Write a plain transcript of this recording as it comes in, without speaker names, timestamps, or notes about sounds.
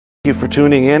Thank you for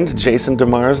tuning in to Jason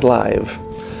DeMars Live.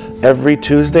 Every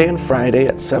Tuesday and Friday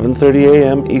at 7:30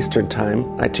 a.m. Eastern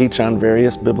Time, I teach on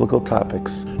various biblical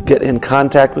topics. Get in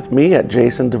contact with me at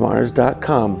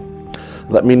jasondemars.com.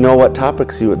 Let me know what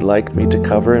topics you would like me to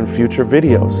cover in future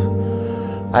videos.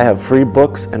 I have free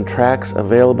books and tracts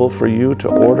available for you to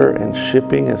order, and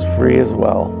shipping is free as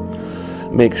well.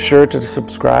 Make sure to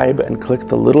subscribe and click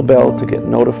the little bell to get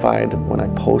notified when I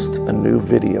post a new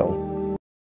video.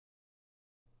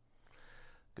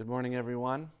 Good morning,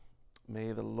 everyone.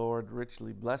 May the Lord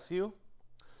richly bless you.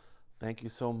 Thank you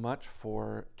so much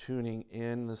for tuning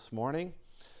in this morning.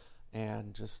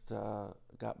 And just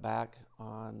got back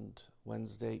on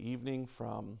Wednesday evening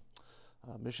from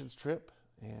a missions trip,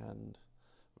 and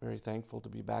very thankful to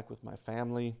be back with my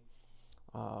family.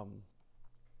 It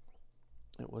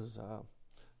was a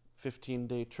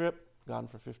 15-day trip, gone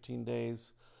for 15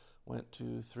 days, went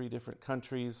to 3 different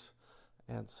countries,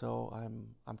 and so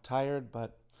I'm tired,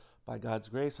 but by God's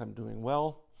grace, I'm doing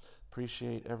well.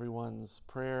 Appreciate everyone's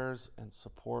prayers and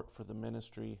support for the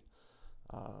ministry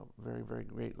very, very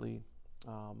greatly.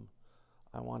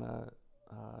 I want to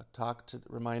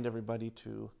remind everybody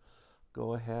to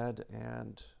go ahead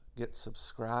and get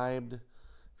subscribed.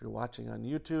 If you're watching on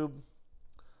YouTube,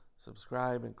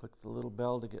 subscribe and click the little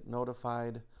bell to get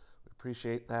notified. We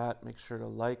appreciate that. Make sure to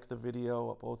like the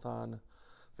video both on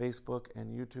Facebook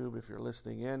and YouTube if you're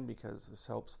listening in, because this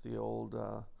helps the old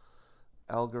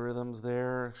algorithms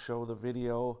there show the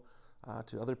video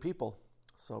to other people.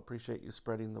 So appreciate you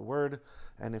spreading the word.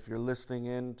 And if you're listening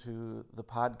in to the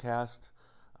podcast,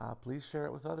 please share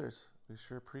it with others. We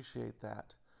sure appreciate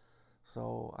that.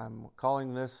 So I'm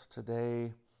calling this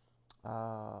today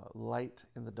Light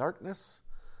in the Darkness,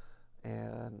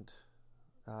 and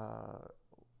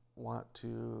want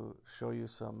to show you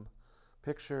some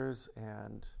pictures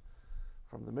and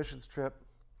from the missions trip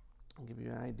and give you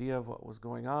an idea of what was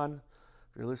going on.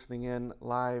 If you're listening in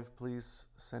live, please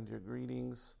send your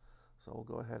greetings. So we'll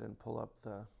go ahead and pull up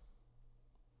the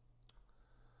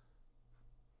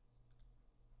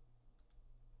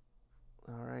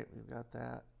all right, we've got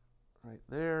that right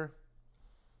there.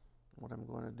 What I'm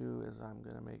going to do is I'm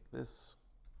going to make this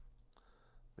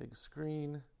big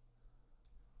screen.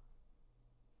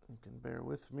 You can bear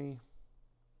with me.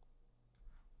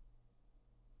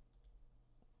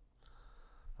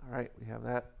 All right, we have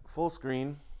that full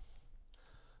screen.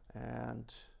 And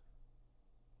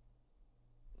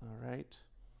all right,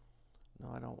 no,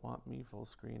 I don't want me full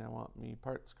screen. I want me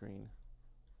part screen.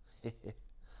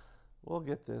 We'll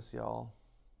get this, y'all.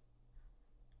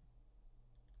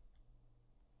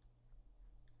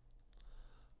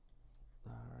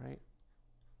 All right.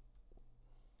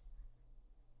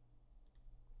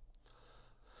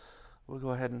 We'll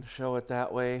go ahead and show it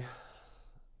that way.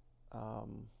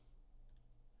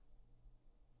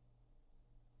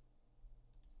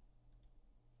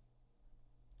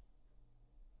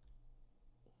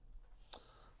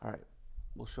 All right,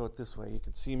 we'll show it this way. You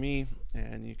can see me,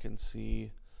 and you can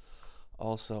see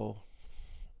also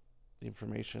the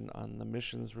information on the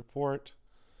missions report.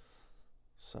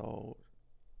 So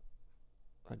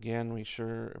again, we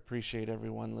sure appreciate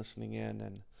everyone listening in,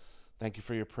 and thank you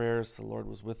for your prayers. The Lord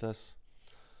was with us.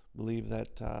 Believe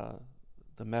that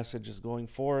the message is going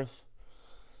forth,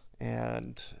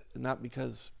 and not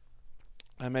because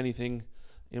I'm anything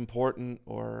important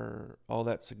or all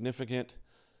that significant,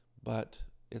 but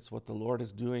it's what the Lord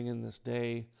is doing in this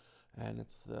day, and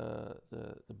it's the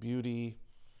beauty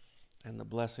and the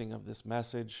blessing of this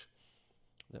message,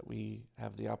 that we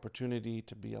have the opportunity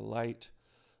to be a light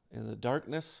in the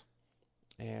darkness.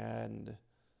 And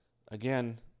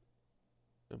again,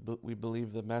 we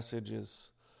believe the message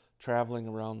is traveling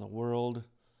around the world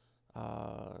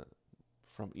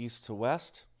from east to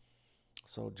west.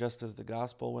 So just as the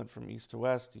gospel went from east to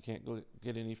west, you can't go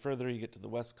get any further. You get to the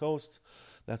west coast.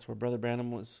 That's where Brother Branham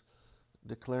was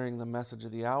declaring the message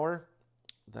of the hour.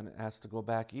 Then it has to go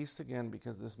back east again,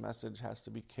 because this message has to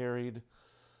be carried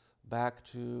back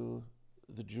to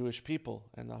the Jewish people,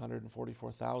 and the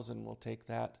 144,000 will take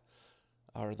that,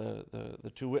 or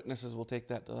the 2 witnesses will take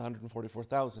that to the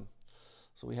 144,000.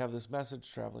 So we have this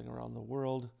message traveling around the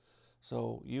world.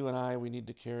 So you and I, we need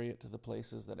to carry it to the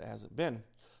places that it hasn't been.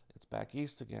 It's back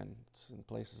east again. It's in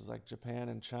places like Japan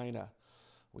and China.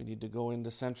 We need to go into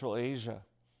Central Asia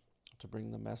to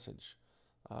bring the message.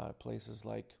 Places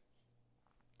like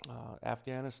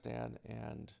Afghanistan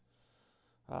and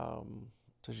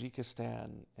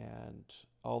Tajikistan and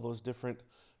all those different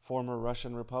former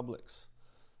Russian republics,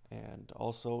 and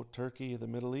also Turkey, the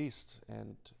Middle East,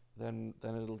 and then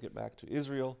it'll get back to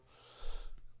Israel.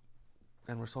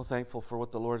 And we're so thankful for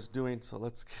what the Lord's doing, so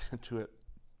let's get into it.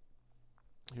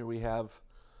 Here we have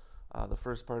the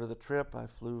first part of the trip. I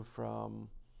flew from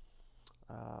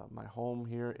my home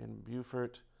here in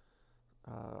Beaufort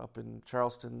up in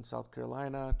Charleston, South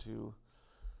Carolina, to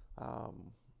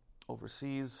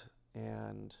overseas,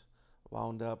 and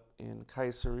wound up in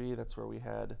Kayseri. That's where we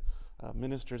had a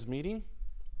ministers' meeting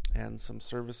and some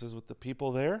services with the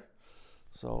people there.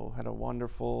 So had a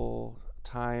wonderful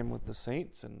time with the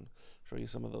saints, and show you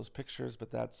some of those pictures.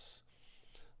 But that's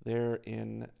there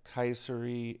in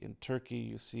Kayseri in Turkey.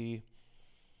 You see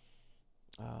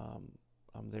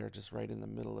I'm there just right in the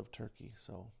middle of Turkey.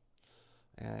 So,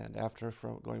 and after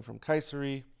going from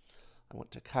Kayseri, I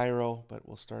went to Cairo, but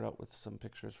we'll start out with some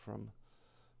pictures from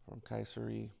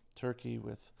Kayseri, Turkey.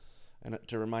 And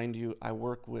to remind you, I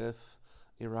work with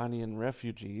Iranian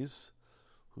refugees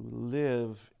who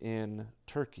live in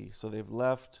Turkey. So they've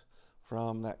left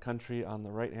from that country on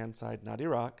the right-hand side, not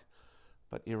Iraq,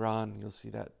 but Iran. You'll see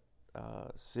that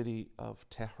city of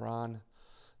Tehran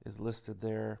is listed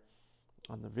there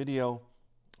on the video.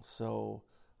 So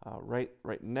right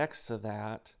next to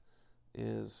that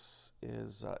is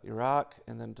Iraq,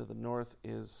 and then to the north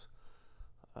is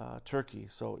Turkey.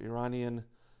 So Iranian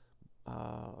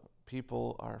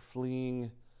people are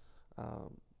fleeing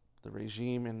the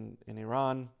regime in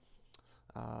Iran,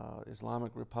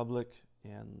 Islamic Republic,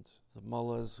 and the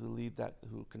mullahs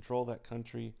who control that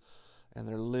country, and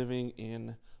they're living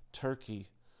in Turkey.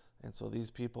 And so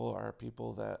these people are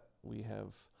people that we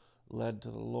have led to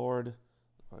the Lord.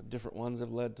 Different ones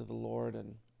have led to the Lord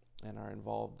and are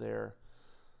involved there.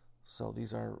 So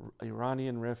these are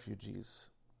Iranian refugees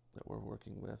that we're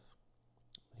working with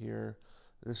here.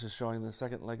 This is showing the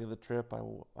second leg of the trip.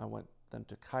 I went then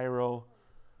to Cairo,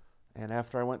 and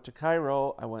after I went to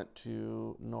Cairo, I went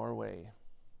to Norway.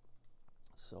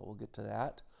 So we'll get to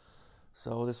that.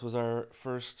 So this was our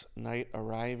first night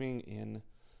arriving in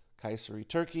Kayseri,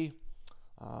 Turkey.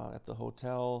 At the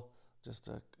hotel, just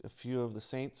a few of the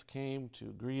saints came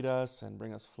to greet us and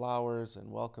bring us flowers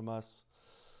and welcome us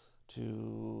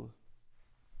to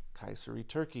Kayseri,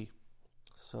 Turkey.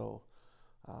 So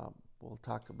we'll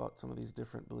talk about some of these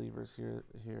different believers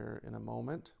here in a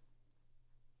moment.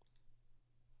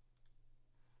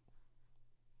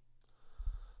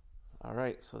 All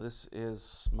right, so this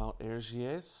is Mount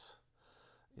Erciyes.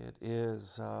 It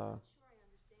is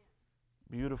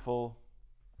beautiful,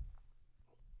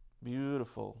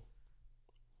 beautiful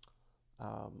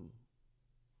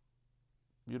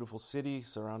city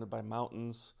surrounded by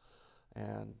mountains,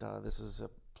 and this is a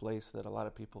place that a lot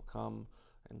of people come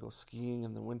and go skiing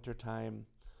in the wintertime.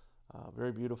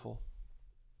 Very beautiful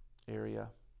area.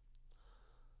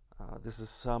 This is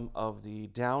some of the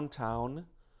downtown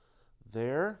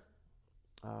there.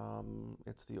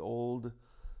 It's the old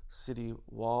city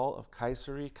wall of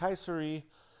Kayseri. Kayseri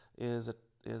is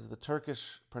the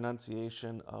Turkish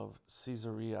pronunciation of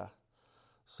Caesarea.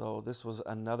 So this was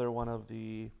another one of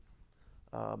the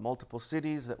multiple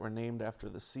cities that were named after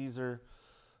the Caesar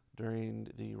during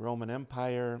the Roman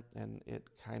Empire, and it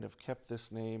kind of kept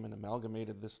this name and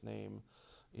amalgamated this name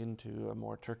into a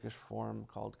more Turkish form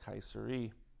called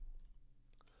Kayseri.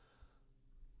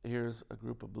 Here's a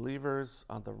group of believers.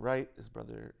 On the right is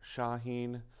Brother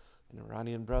Shaheen, an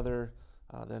Iranian brother.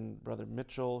 Then Brother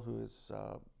Mitchell, who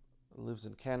lives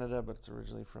in Canada, but it's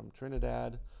originally from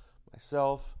Trinidad.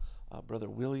 Myself, Brother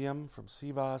William from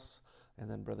Sivas,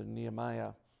 and then Brother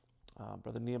Nehemiah.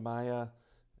 Brother Nehemiah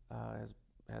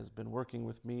has been working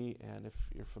with me, and if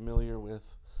you're familiar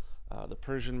with the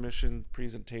Persian mission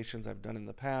presentations I've done in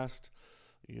the past,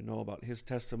 you know about his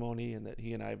testimony and that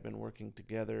he and I have been working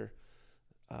together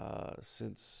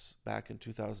since back in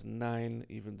 2009,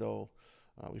 even though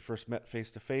we first met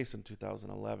face-to-face in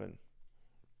 2011.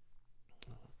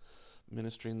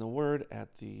 Ministering the Word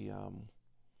at the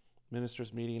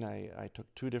ministers' meeting, I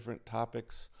took 2 different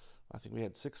topics. I think we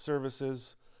had 6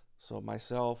 services. So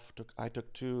I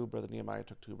took 2, Brother Nehemiah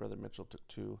took 2, Brother Mitchell took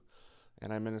 2,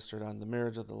 and I ministered on the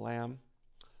marriage of the Lamb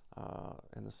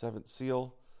and the 7th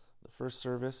seal, the first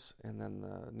service, and then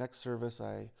the next service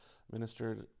I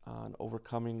ministered on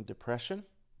overcoming depression.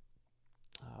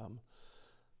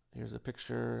 Here's a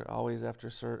picture. Always after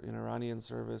an Iranian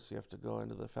service, you have to go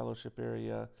into the fellowship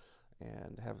area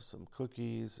and have some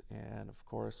cookies and, of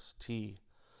course, tea.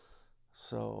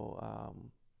 So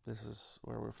this is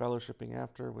where we're fellowshipping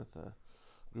after with a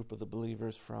group of the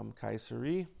believers from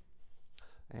Kayseri.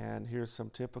 And here's some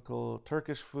typical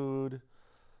Turkish food.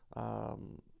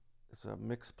 It's a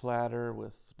mixed platter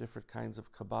with different kinds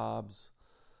of kebabs.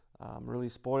 I'm really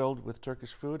spoiled with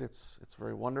Turkish food. It's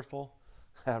very wonderful.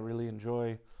 I really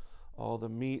enjoy all the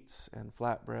meats and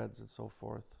flatbreads and so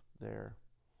forth there.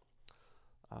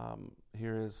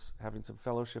 here is having some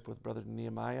fellowship with Brother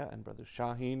Nehemiah and Brother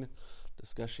Shaheen,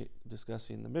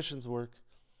 discussing the missions work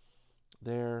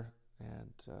there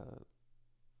and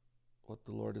what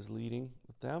the Lord is leading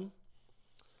with them.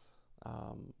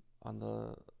 On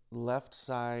the left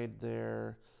side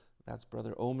there, that's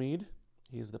Brother Omid.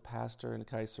 He is the pastor in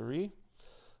Kayseri.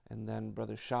 And then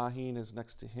Brother Shaheen is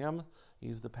next to him.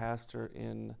 He's the pastor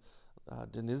in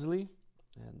Denizli.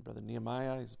 And Brother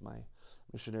Nehemiah is my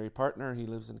missionary partner. He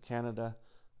lives in Canada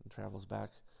and travels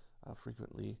back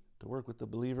frequently to work with the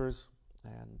believers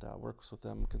and works with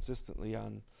them consistently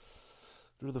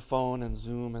through the phone and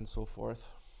Zoom and so forth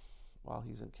while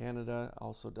he's in Canada.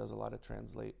 Also does a lot of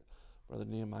translate. Brother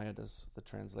Nehemiah does the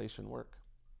translation work.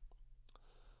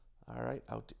 All right,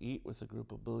 out to eat with a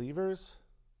group of believers.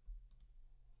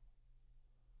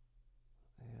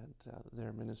 And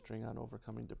they're ministering on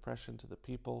overcoming depression to the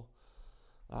people.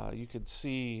 You could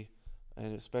see,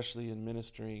 and especially in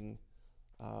ministering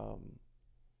on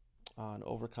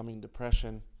overcoming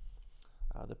depression,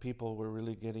 the people were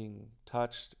really getting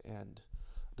touched and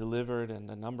delivered,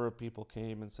 and a number of people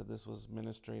came and said, this was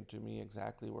ministering to me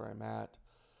exactly where I'm at,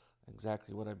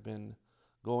 exactly what I've been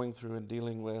going through and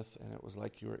dealing with, and it was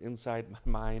like you were inside my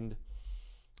mind,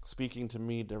 speaking to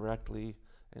me directly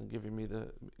and giving me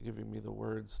the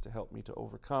words to help me to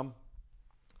overcome.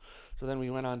 So then we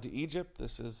went on to Egypt.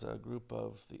 This is a group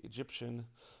of the Egyptian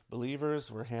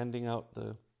believers. We're handing out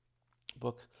the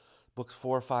books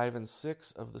 4, 5, and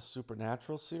 6 of the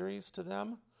Supernatural series to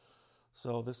them.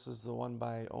 So this is the one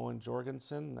by Owen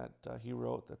Jorgensen that he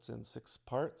wrote that's in 6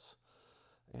 parts.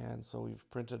 And so we've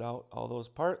printed out all those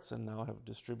parts and now have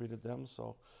distributed them.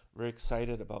 So very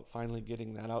excited about finally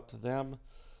getting that out to them.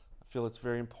 I feel it's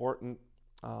very important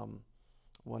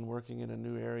when working in a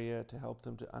new area to help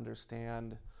them to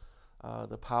understand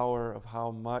the power of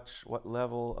what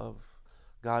level of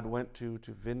God went to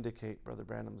vindicate Brother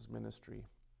Branham's ministry.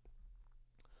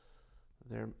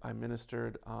 There, I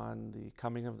ministered on the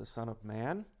coming of the Son of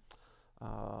Man,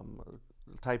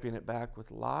 typing it back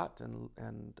with Lot and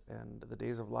the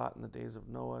days of Lot and the days of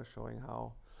Noah, showing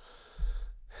how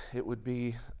it would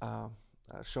be,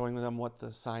 showing them what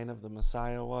the sign of the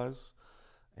Messiah was,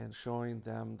 and showing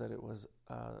them that it was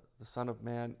the Son of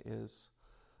Man is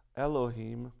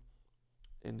Elohim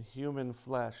in human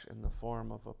flesh in the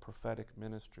form of a prophetic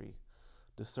ministry,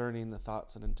 discerning the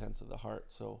thoughts and intents of the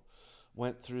heart. So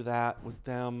went through that with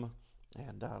them,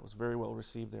 and it was very well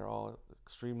received. They're all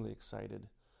extremely excited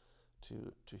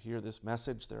to hear this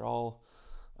message. They're all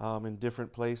in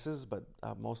different places, but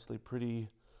mostly pretty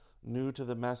new to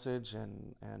the message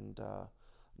and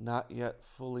not yet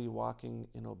fully walking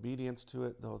in obedience to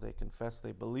it, though they confess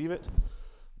they believe it.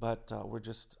 But we're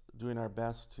just doing our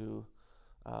best to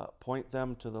point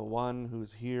them to the one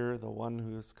who's here, the one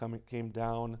who's came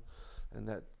down, and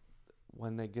that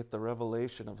when they get the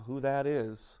revelation of who that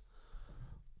is,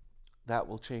 that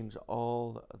will change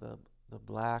all the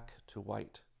black to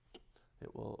white.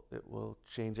 It will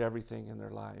change everything in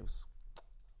their lives.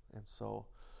 And so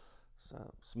it's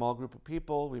a small group of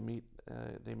people. They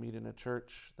meet in a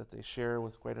church that they share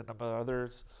with quite a number of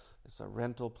others. It's a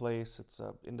rental place. It's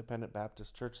an independent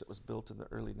Baptist church that was built in the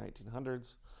early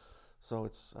 1900s. So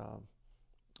it's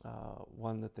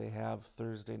one that they have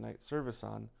Thursday night service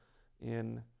on.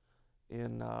 In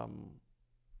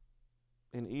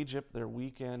Egypt, their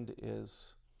weekend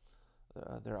is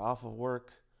they're off of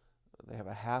work. They have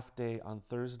a half day on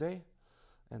Thursday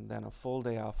and then a full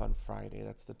day off on Friday.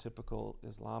 That's the typical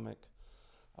Islamic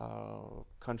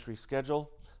country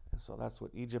schedule. And so that's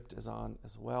what Egypt is on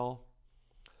as well.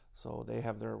 So they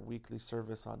have their weekly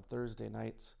service on Thursday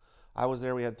nights. I was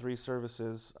there. We had 3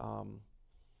 services.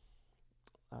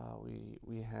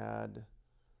 We had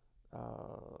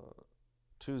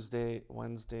Tuesday,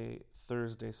 Wednesday,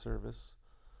 Thursday service.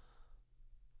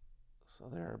 So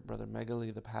there, Brother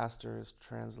Megali, the pastor, is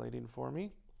translating for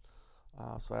me.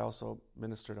 So I also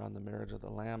ministered on the marriage of the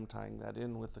Lamb, tying that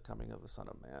in with the coming of the Son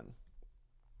of Man.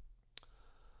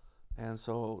 And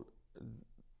so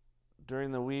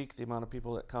during the week, the amount of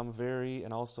people that come vary,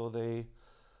 and also they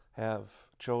have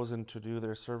chosen to do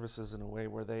their services in a way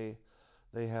where they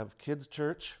have kids'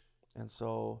 church, and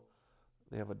so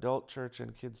they have adult church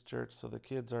and kids' church. So the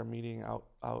kids are meeting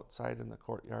outside in the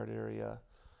courtyard area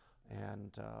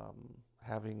and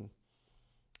having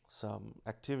some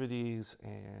activities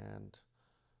and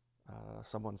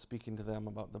someone speaking to them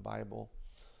about the Bible.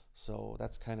 So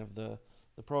that's kind of the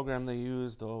program they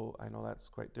use, though I know that's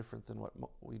quite different than what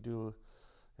we do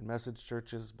in message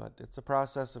churches, but it's a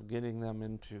process of getting them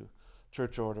into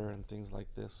church order and things like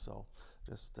this. So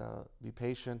just be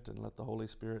patient and let the Holy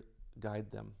Spirit guide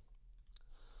them.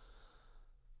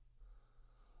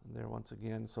 And there once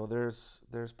again. So there's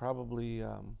probably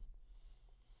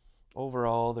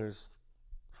overall there's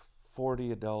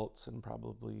 40 adults, and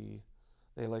probably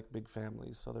they like big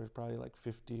families. So there's probably like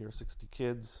 50 or 60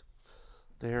 kids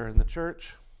there in the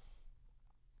church.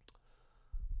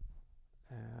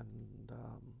 And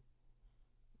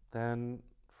then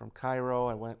from Cairo,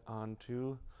 I went on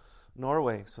to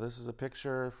Norway. So this is a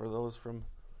picture for those from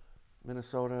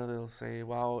Minnesota. They'll say,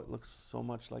 wow, it looks so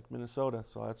much like Minnesota.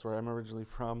 So that's where I'm originally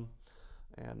from.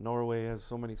 And Norway has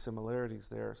so many similarities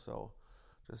there. So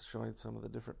just showing some of the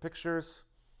different pictures.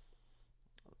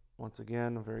 Once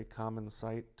again, a very common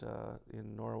sight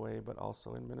in Norway, but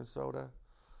also in Minnesota.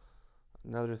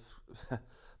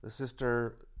 The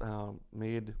sister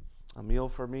made a meal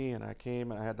for me, and I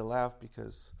came and I had to laugh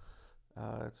because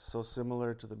it's so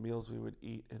similar to the meals we would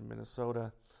eat in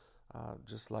Minnesota,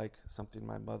 just like something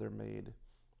my mother made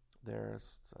there.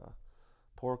 It's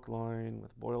pork loin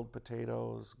with boiled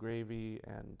potatoes, gravy,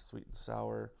 and sweet and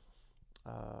sour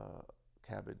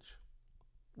cabbage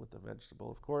with the vegetable,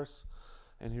 of course.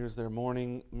 And here's their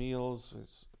morning meals.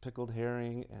 It's pickled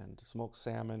herring and smoked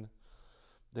salmon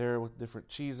there with different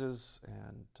cheeses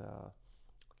and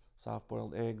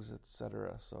soft-boiled eggs,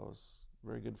 etc. So it's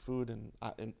very good food, and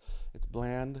it's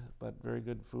bland, but very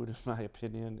good food in my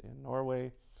opinion in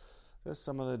Norway. Just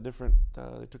some of the different,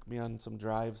 they took me on some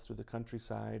drives through the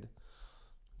countryside,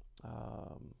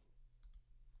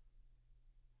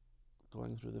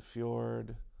 going through the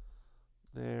fjord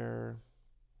there.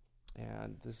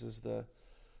 And this is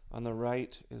on the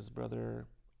right is Brother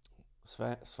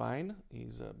Svein.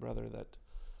 He's a brother that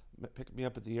picked me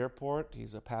up at the airport.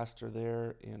 He's a pastor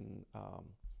there in,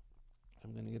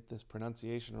 I'm going to get this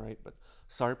pronunciation right, but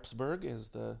Sarpsborg is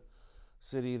the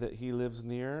city that he lives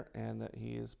near, and that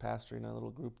he is pastoring a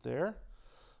little group there.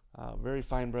 Very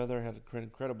fine brother, had an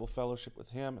incredible fellowship with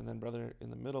him. And then brother in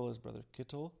the middle is Brother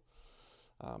Kittel.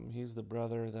 He's the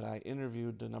brother that I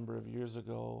interviewed a number of years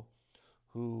ago,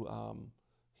 who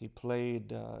he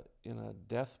played in a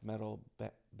death metal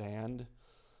band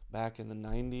back in the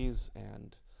 90s,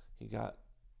 and he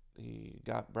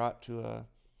got brought to a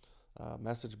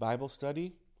Message Bible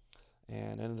study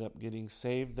and ended up getting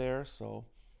saved there. So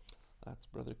that's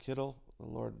Brother Kittel. The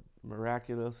Lord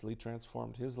miraculously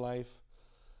transformed his life.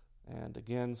 And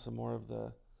again, some more of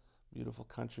the beautiful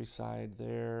countryside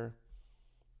there,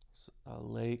 a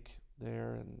lake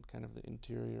there, and kind of the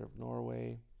interior of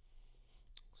Norway,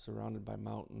 surrounded by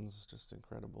mountains, just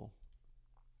incredible.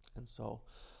 And so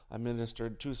I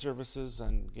ministered 2 services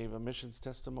and gave a missions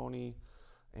testimony,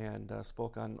 and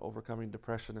spoke on overcoming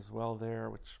depression as well there,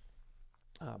 which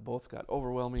both got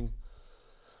overwhelming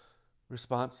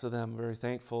response to them. Very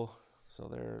thankful. So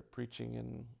they're preaching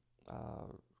and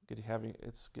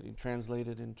it's getting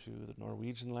translated into the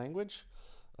Norwegian language.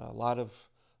 A lot of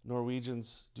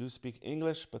Norwegians do speak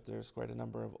English, but there's quite a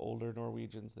number of older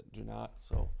Norwegians that do not.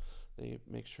 So they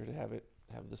make sure to have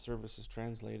the services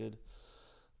translated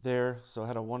there. So I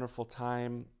had a wonderful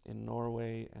time in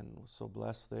Norway and was so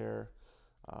blessed there.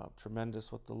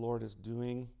 Tremendous what the Lord is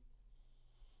doing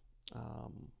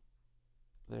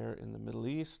there in the Middle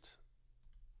East.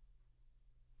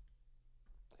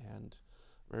 And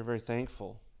very, very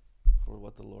thankful for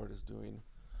what the Lord is doing.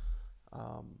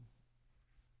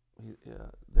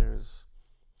 There's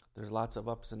lots of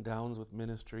ups and downs with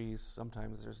ministries.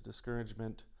 Sometimes there's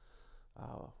discouragement.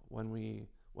 When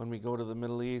we go to the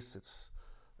Middle East, it's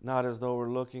not as though we're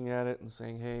looking at it and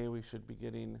saying, hey, we should be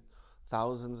getting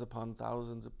thousands upon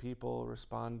thousands of people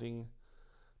responding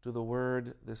to the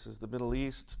word. This is the Middle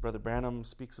East. Brother Branham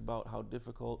speaks about how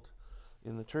difficult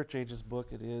in the Church Ages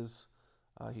book it is.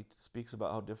 He speaks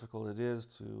about how difficult it is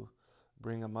to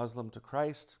bring a Muslim to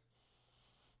Christ.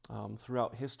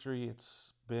 Throughout history,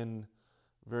 it's been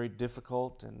very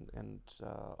difficult and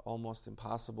almost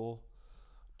impossible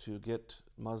to get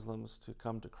Muslims to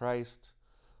come to Christ.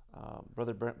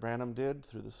 Brother Branham did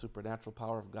through the supernatural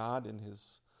power of God in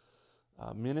his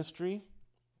ministry.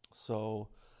 So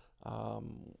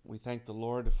we thank the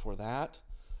Lord for that,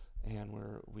 and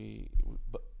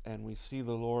we see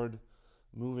the Lord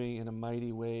moving in a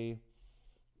mighty way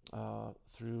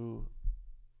through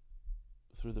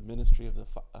the ministry of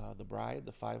the bride,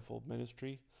 the fivefold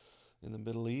ministry in the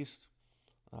Middle East.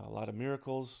 A lot of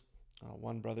miracles.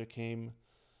 One brother came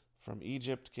from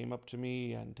Egypt, came up to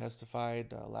me and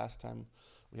testified. Last time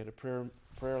we had a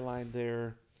prayer line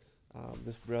there.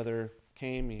 This brother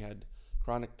came. He had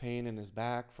chronic pain in his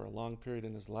back for a long period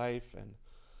in his life, and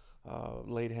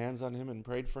laid hands on him and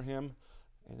prayed for him,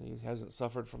 and he hasn't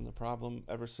suffered from the problem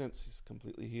ever since. He's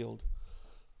completely healed.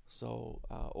 So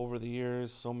over the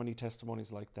years, so many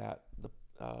testimonies like that.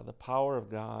 The power of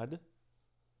God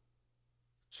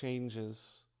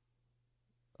changes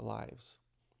lives.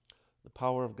 The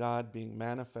power of God being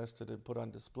manifested and put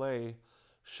on display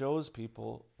shows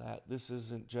people that this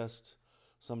isn't just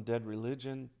some dead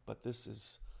religion, but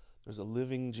there's a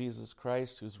living Jesus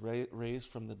Christ who's raised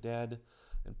from the dead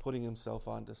and putting himself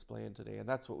on display in today. And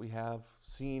that's what we have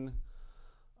seen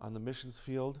on the missions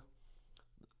field,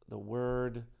 the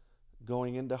word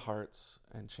going into hearts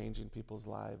and changing people's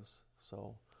lives.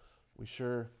 So we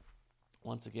sure,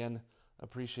 once again,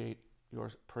 appreciate your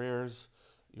prayers,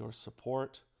 your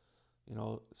support. You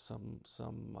know, some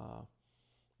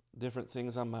different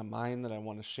things on my mind that I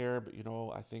want to share, but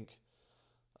I think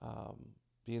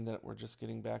being that we're just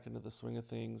getting back into the swing of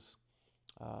things,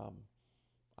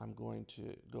 I'm going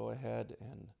to go ahead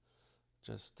and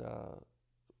just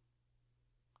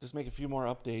make a few more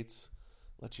updates,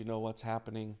 let you know what's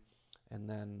happening, and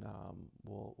then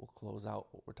we'll close out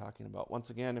what we're talking about. Once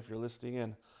again, if you're listening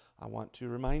in, I want to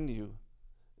remind you,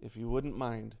 if you wouldn't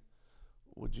mind,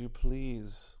 would you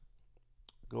please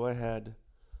go ahead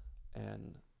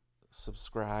and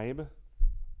subscribe,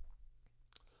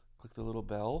 click the little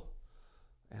bell,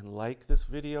 and like this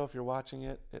video if you're watching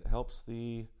it. It helps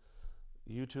the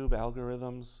YouTube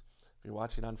algorithms. If you're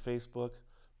watching on Facebook,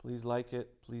 please like it,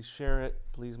 please share it,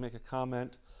 please make a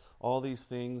comment. All these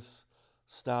things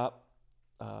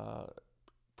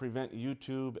prevent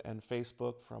YouTube and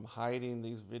Facebook from hiding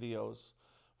these videos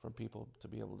from people to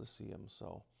be able to see them.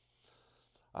 So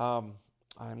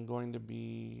I'm going to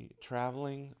be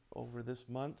traveling over this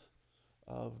month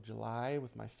of July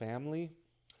with my family.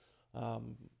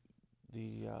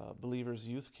 The Believers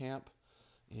Youth Camp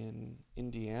in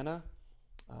Indiana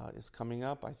is coming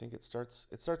up. I think it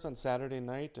starts on Saturday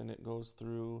night and it goes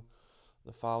through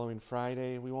the following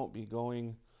Friday. We won't be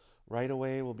going right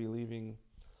away. We'll be leaving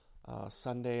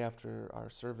Sunday after our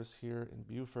service here in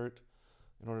Beaufort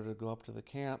in order to go up to the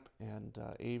camp. And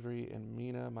Avery and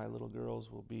Mina, my little girls,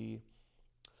 will be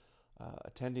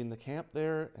attending the camp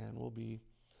there, and we'll be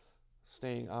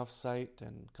staying off-site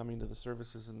and coming to the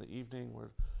services in the evening.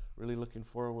 We're really looking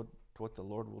forward to what the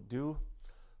Lord will do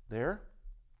there.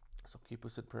 So keep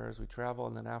us in prayer as we travel,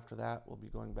 and then after that, we'll be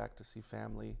going back to see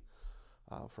family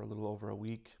for a little over a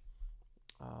week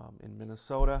in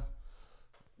Minnesota.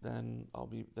 Then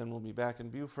we'll be back in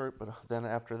Beaufort, but then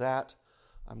after that,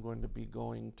 I'm going to be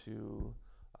going to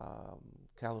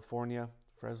California,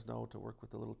 Fresno, to work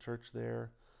with the little church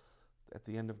there at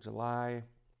the end of July,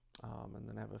 and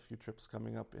then I have a few trips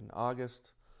coming up in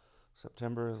August,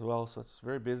 September as well. So it's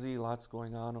very busy, lots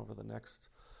going on over the next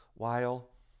while.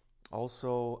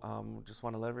 Also, just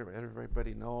want to let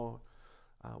everybody know,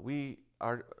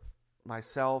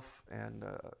 myself and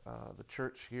the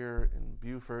church here in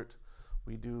Beaufort,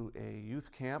 we do a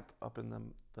youth camp up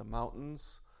in the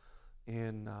mountains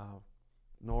in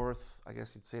I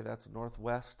guess you'd say that's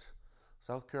northwest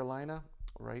South Carolina,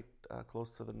 right close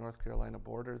to the North Carolina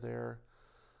border there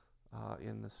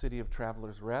in the city of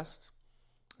Travelers Rest.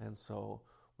 And so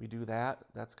we do that.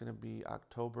 That's going to be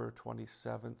October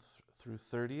 27th through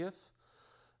 30th.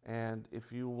 And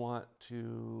if you want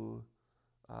to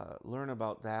learn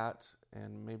about that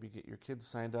and maybe get your kids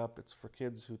signed up, it's for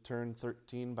kids who turn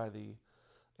 13 by the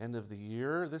end of the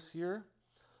year this year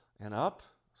and up.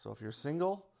 So if you're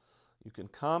single, you can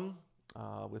come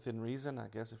within reason. I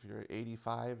guess if you're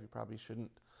 85, you probably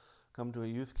shouldn't come to a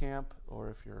youth camp, or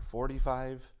if you're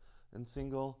 45 and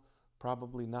single,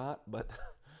 probably not, but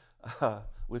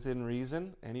within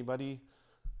reason. Anybody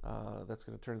that's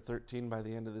going to turn 13 by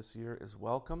the end of this year is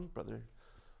welcome. Brother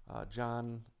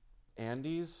John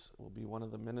Andes will be one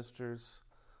of the ministers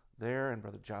there, and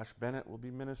Brother Josh Bennett will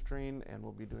be ministering, and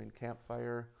we'll be doing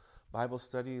campfire Bible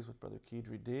studies with Brother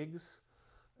Keidry Diggs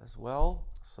as well.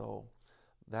 So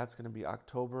that's going to be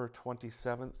October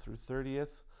 27th through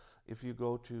 30th. If you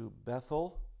go to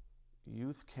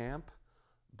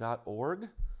BethelYouthCamp.org,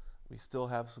 we still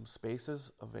have some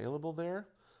spaces available there,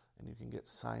 and you can get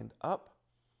signed up.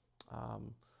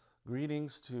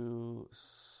 Greetings to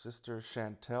Sister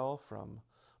Chantel from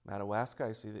Madawaska.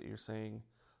 I see that you're saying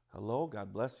hello.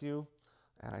 God bless you.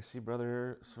 And I see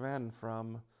Brother Sven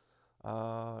from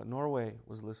Norway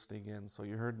was listening in, so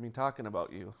you heard me talking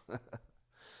about you.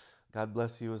 God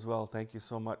bless you as well. Thank you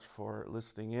so much for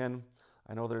listening in.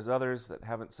 I know there's others that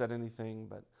haven't said anything,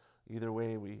 but either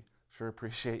way, we sure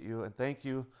appreciate you and thank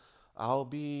you. I'll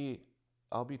be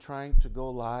trying to go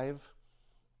live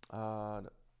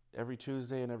every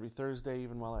Tuesday and every Thursday,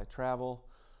 even while I travel.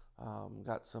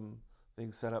 Got some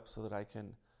things set up so that I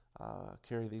can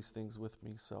carry these things with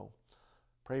me. So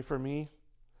pray for me.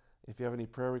 If you have any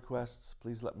prayer requests,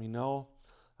 please let me know.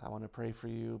 I want to pray for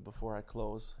you before I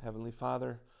close. Heavenly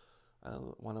Father, I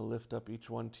want to lift up each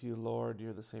one to you, Lord.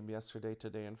 You're the same yesterday,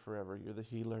 today, and forever. You're the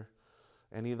healer.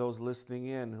 Any of those listening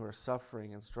in who are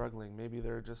suffering and struggling, maybe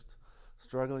they're just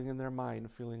struggling in their mind,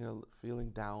 feeling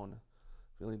down,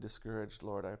 feeling discouraged,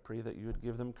 Lord, I pray that you would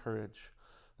give them courage.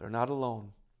 They're not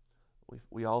alone.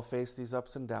 We all face these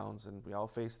ups and downs, and we all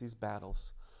face these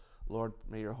battles. Lord,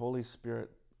 may your Holy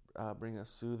Spirit bring a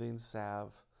soothing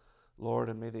salve, Lord,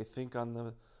 and may they think on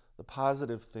the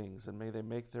positive things, and may they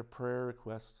make their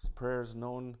prayers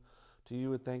known to you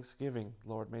with thanksgiving,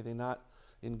 Lord. May they not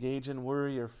engage in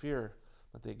worry or fear,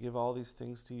 but they give all these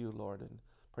things to you, Lord, and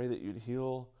pray that you'd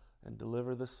heal and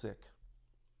deliver the sick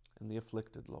and the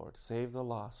afflicted, Lord. Save the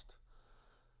lost.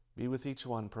 Be with each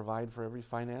one. Provide for every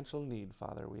financial need,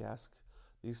 Father. We ask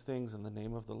these things in the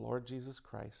name of the Lord Jesus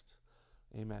Christ.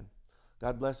 Amen.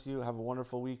 God bless you. Have a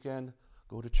wonderful weekend.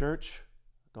 Go to church.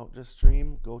 Don't just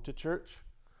stream. Go to church.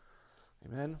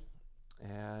 Amen.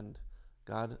 And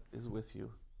God is with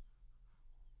you.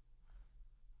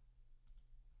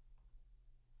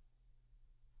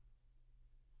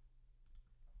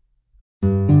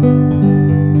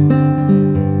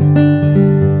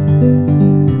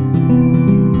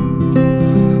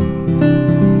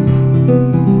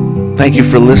 Thank you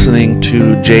for listening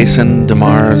to Jason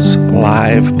DeMar's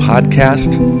live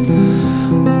podcast.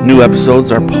 New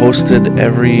episodes are posted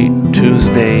every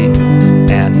Tuesday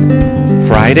and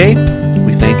Friday.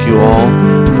 We thank you all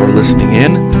for listening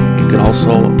in. You can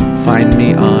also find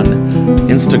me on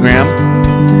Instagram,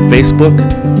 Facebook,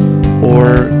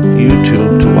 or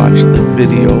YouTube to watch the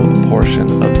video portion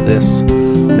of this.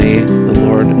 May the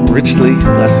Lord richly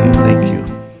bless you. Thank you.